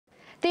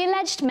The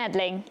alleged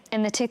meddling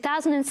in the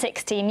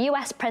 2016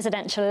 US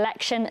presidential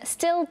election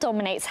still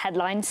dominates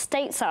headlines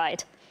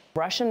stateside.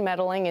 Russian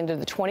meddling into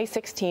the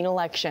 2016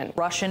 election.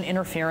 Russian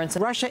interference.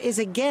 Russia is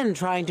again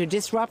trying to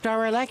disrupt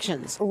our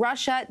elections.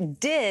 Russia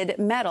did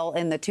meddle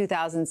in the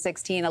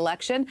 2016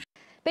 election.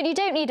 But you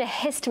don't need a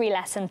history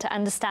lesson to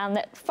understand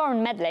that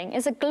foreign meddling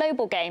is a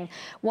global game,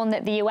 one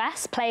that the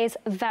US plays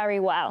very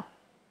well.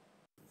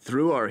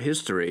 Through our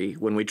history,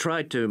 when we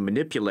tried to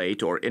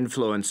manipulate or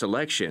influence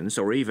elections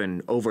or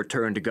even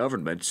overturned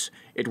governments,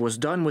 it was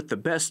done with the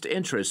best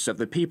interests of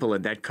the people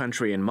in that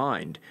country in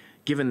mind,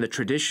 given the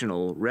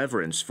traditional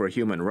reverence for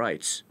human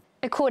rights.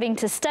 According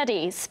to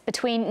studies,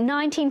 between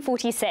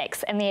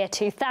 1946 and the year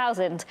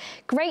 2000,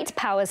 great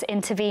powers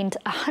intervened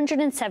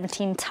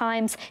 117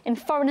 times in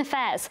foreign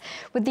affairs,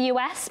 with the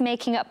US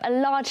making up a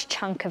large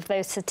chunk of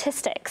those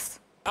statistics.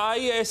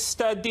 I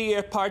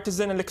study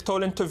partisan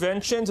electoral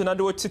interventions, in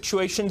other words,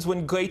 situations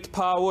when great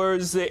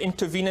powers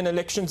intervene in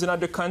elections in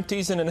other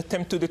countries in an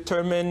attempt to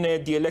determine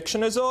the election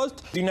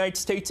result. The United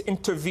States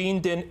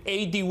intervened in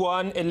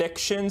 81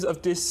 elections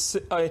of this,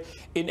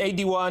 in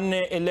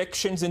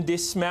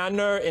this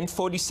manner in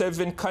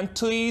 47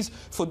 countries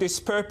for this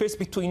purpose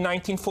between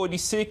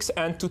 1946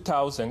 and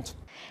 2000.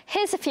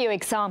 Here's a few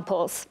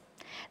examples.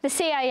 The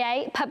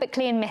CIA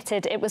publicly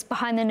admitted it was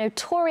behind the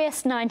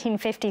notorious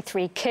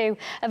 1953 coup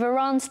of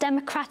Iran's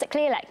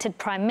democratically elected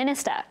prime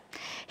minister.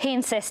 He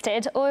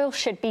insisted oil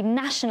should be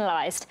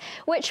nationalized,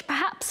 which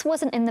perhaps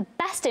wasn't in the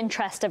best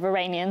interest of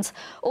Iranians,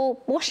 or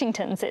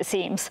Washington's, it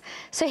seems.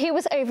 So he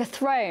was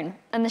overthrown,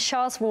 and the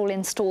Shah's rule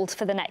installed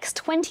for the next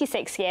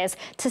 26 years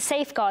to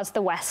safeguard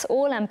the West's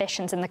all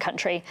ambitions in the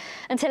country,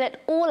 until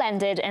it all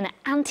ended in an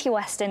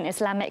anti-Western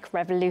Islamic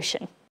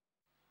revolution.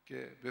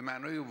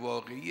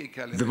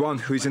 The one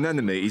who is an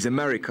enemy is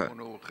America.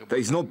 That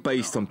is not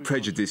based on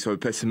prejudice or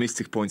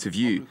pessimistic points of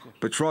view,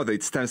 but rather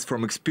it stems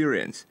from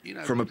experience,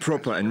 from a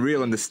proper and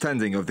real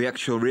understanding of the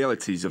actual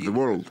realities of the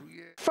world.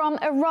 From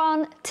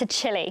Iran to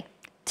Chile,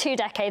 2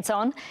 decades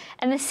on,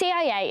 and the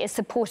CIA is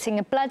supporting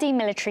a bloody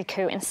military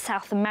coup in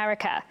South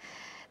America.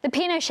 The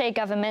Pinochet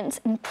government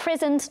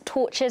imprisoned,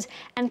 tortured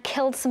and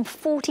killed some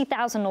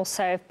 40,000 or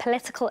so of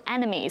political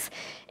enemies,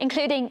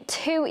 including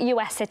 2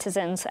 US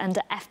citizens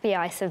under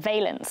FBI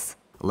surveillance.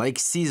 Like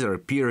Caesar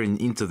peering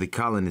into the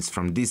colonies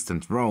from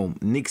distant Rome,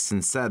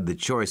 Nixon said the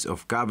choice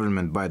of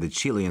government by the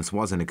Chileans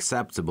wasn't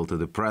acceptable to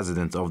the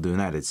President of the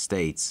United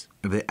States.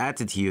 The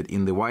attitude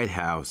in the White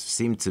House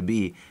seemed to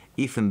be,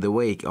 if in the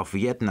wake of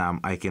Vietnam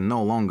I can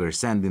no longer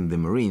send in the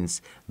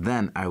Marines,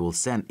 then I will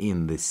send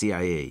in the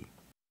CIA.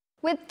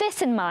 With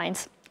this in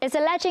mind, is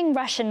alleging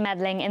Russian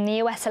meddling in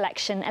the US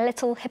election a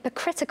little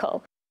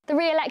hypocritical? The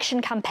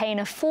re-election campaign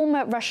of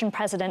former Russian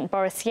President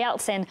Boris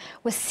Yeltsin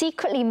was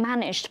secretly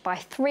managed by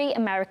 3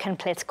 American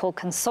political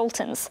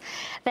consultants.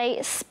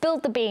 They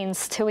spilled the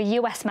beans to a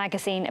US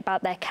magazine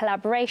about their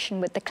collaboration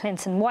with the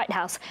Clinton White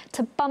House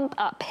to bump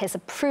up his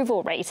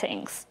approval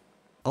ratings.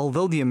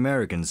 Although the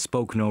Americans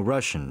spoke no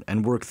Russian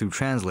and worked through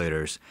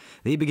translators,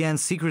 they began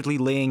secretly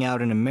laying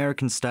out an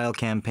American-style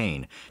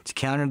campaign to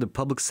counter the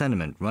public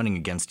sentiment running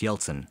against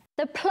Yeltsin.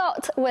 The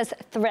plot was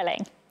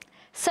thrilling.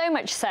 So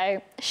much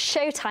so,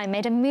 Showtime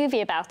made a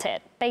movie about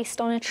it, based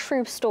on a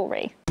true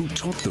story. Who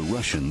taught the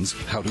Russians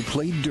how to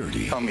play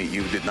dirty? Tell me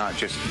you did not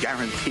just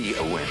guarantee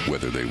a win.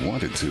 Whether they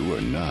wanted to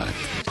or not.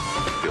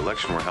 If the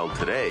election were held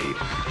today,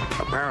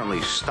 apparently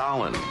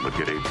Stalin would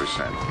get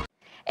 8%.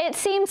 It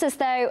seems as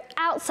though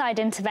outside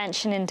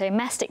intervention in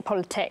domestic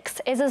politics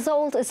is as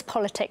old as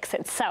politics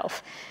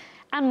itself.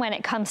 And when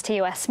it comes to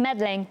US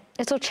meddling,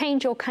 it'll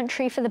change your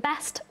country for the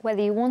best,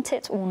 whether you want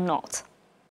it or not.